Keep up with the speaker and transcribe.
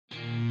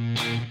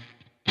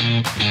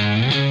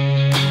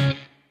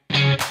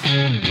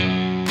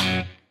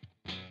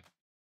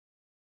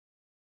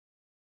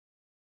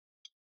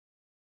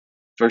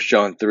First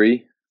John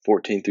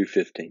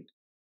 3:14-15.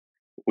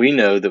 We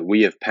know that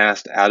we have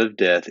passed out of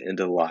death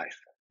into life,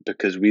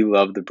 because we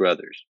love the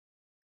brothers.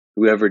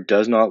 Whoever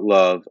does not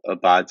love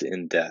abides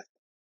in death.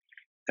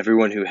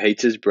 Everyone who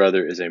hates his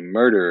brother is a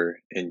murderer,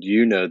 and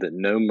you know that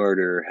no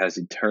murderer has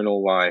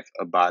eternal life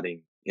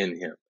abiding in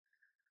him.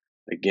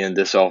 Again,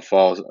 this all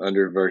falls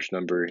under verse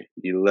number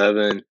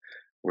 11,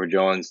 where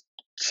John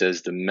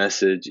says the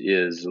message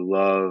is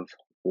love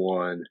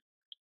one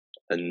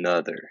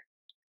another.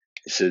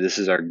 So this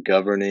is our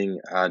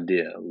governing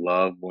idea: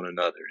 love one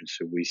another. And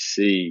so we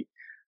see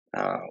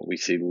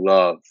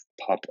love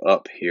pop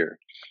up here,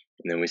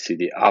 and then we see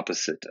the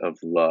opposite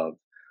of love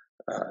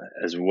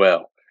as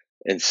well.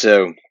 And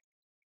so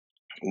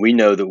we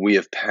know that we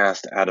have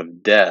passed out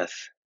of death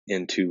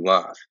into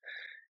life.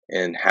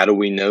 And how do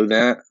we know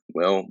that?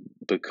 Well,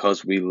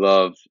 because we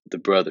love the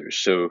brothers.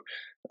 So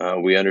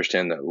we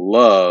understand that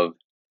love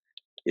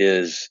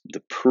is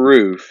the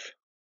proof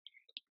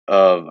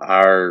of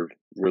our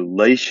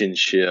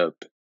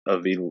relationship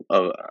of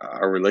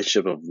our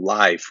relationship of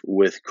life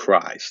with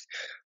Christ.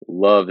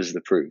 Love is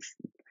the proof.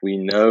 We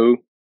know,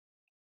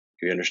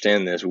 you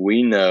understand this,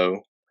 we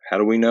know. How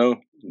do we know?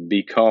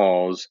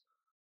 Because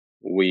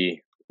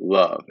we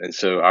love. And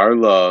so our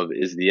love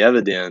is the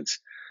evidence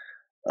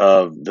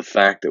of the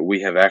fact that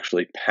we have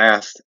actually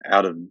passed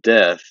out of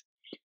death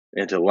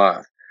into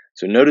life.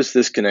 So notice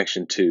this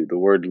connection too. The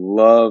word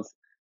love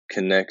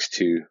connects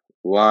to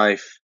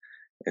life,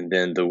 and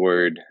then the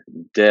word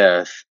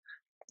death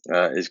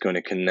is going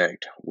to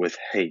connect with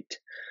hate.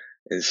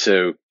 And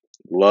so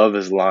love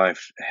is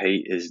life,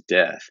 hate is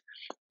death.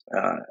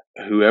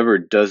 Whoever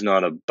does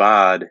not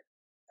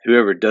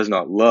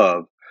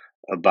love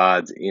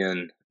abides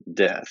in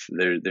death.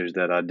 There's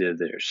that idea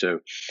there. So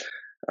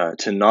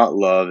to not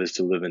love is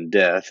to live in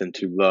death, and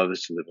to love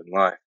is to live in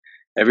life.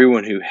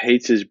 Everyone who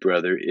hates his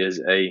brother is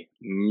a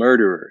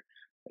murderer.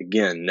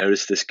 Again,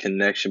 notice this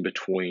connection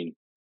between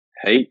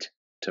hate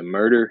to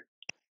murder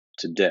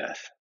to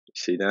death. You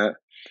see that?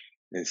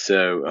 And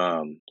so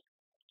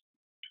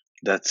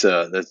that's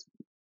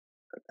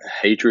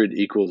hatred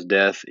equals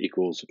death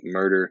equals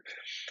murder.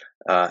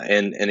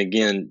 And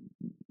again,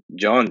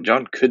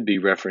 John could be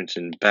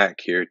referencing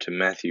back here to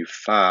Matthew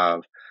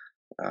 5.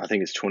 I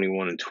think it's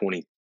 21 and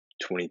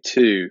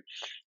 22,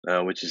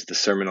 which is the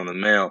Sermon on the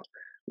Mount,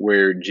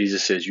 where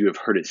Jesus says, "You have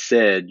heard it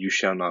said, you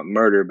shall not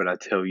murder, but I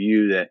tell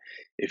you that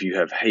if you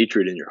have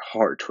hatred in your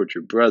heart towards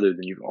your brother,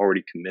 then you've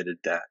already committed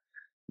that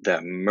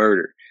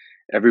murder."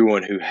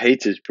 Everyone who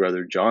hates his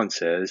brother, John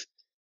says,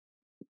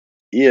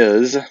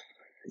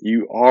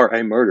 you are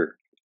a murderer.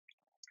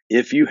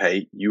 If you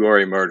hate, you are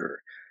a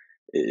murderer.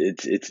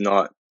 It's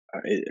not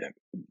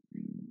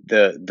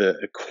the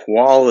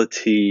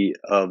equality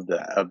of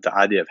the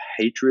idea of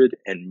hatred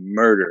and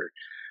murder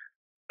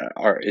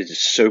is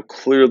so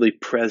clearly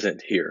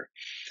present here.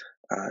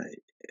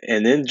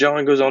 And then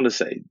John goes on to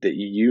say that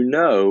you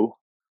know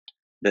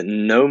that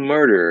no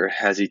murderer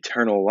has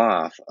eternal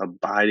life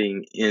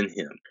abiding in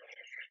him.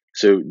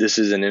 So this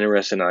is an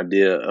interesting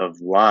idea of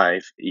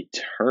life,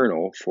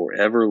 eternal,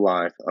 forever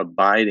life,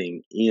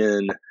 abiding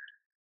in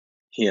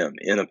him,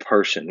 in a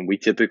person. We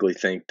typically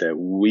think that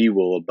we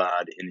will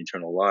abide in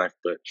eternal life,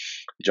 but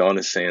John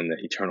is saying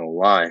that eternal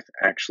life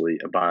actually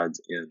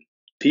abides in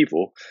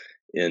people,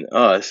 in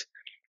us,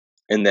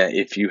 and that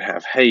if you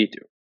have hate,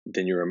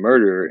 then you're a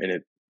murderer,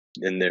 and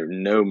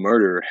no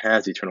murderer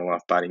has eternal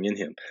life abiding in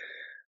him.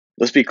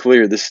 Let's be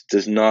clear, this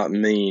does not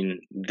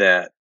mean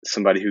that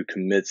somebody who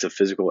commits a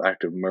physical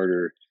act of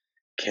murder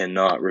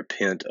cannot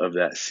repent of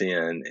that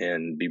sin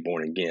and be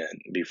born again,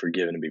 be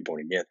forgiven and be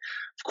born again.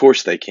 Of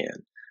course they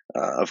can.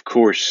 Of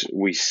course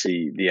we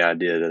see the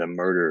idea that a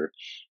murderer,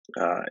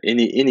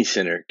 any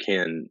sinner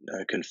can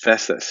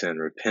confess that sin,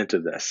 repent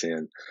of that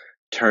sin,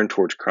 turn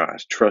towards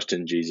Christ, trust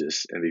in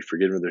Jesus, and be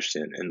forgiven of their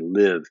sin, and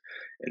live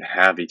and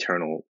have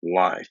eternal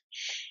life.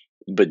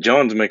 But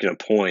John's making a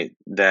point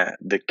that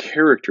the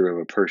character of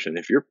a person,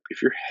 if you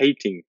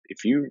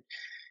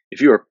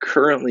are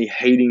currently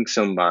hating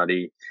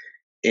somebody,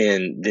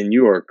 and then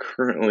you are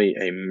currently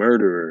a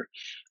murderer,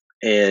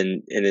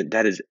 and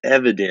that is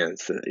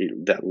evidence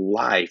that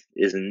life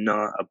is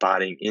not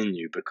abiding in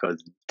you,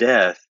 because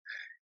death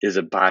is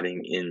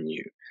abiding in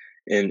you.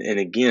 And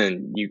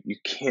again, you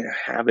can't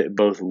have it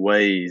both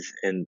ways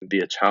and be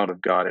a child of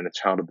God and a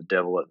child of the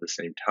devil at the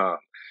same time.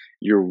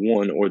 You're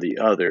one or the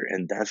other,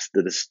 and that's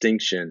the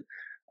distinction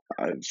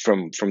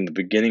from the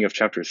beginning of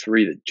chapter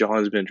 3 that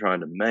John's been trying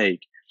to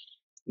make.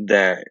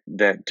 That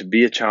to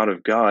be a child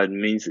of God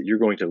means that you're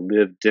going to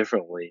live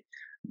differently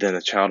than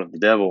a child of the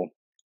devil.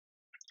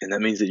 And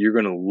that means that you're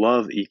going to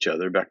love each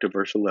other. Back to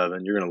verse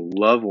 11, you're going to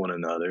love one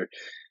another,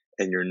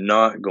 and you're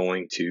not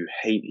going to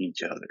hate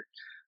each other.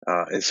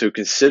 And so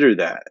consider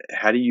that.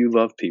 How do you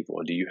love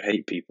people? Do you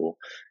hate people,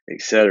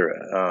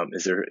 etc.?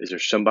 Is there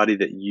somebody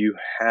that you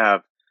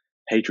have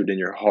hatred in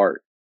your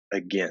heart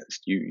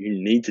against?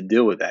 You need to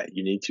deal with that.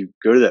 You need to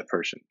go to that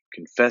person,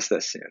 confess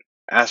that sin,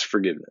 ask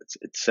forgiveness,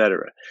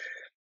 etc.,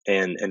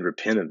 and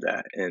repent of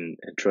that, and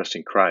trust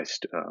in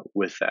Christ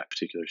with that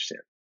particular sin.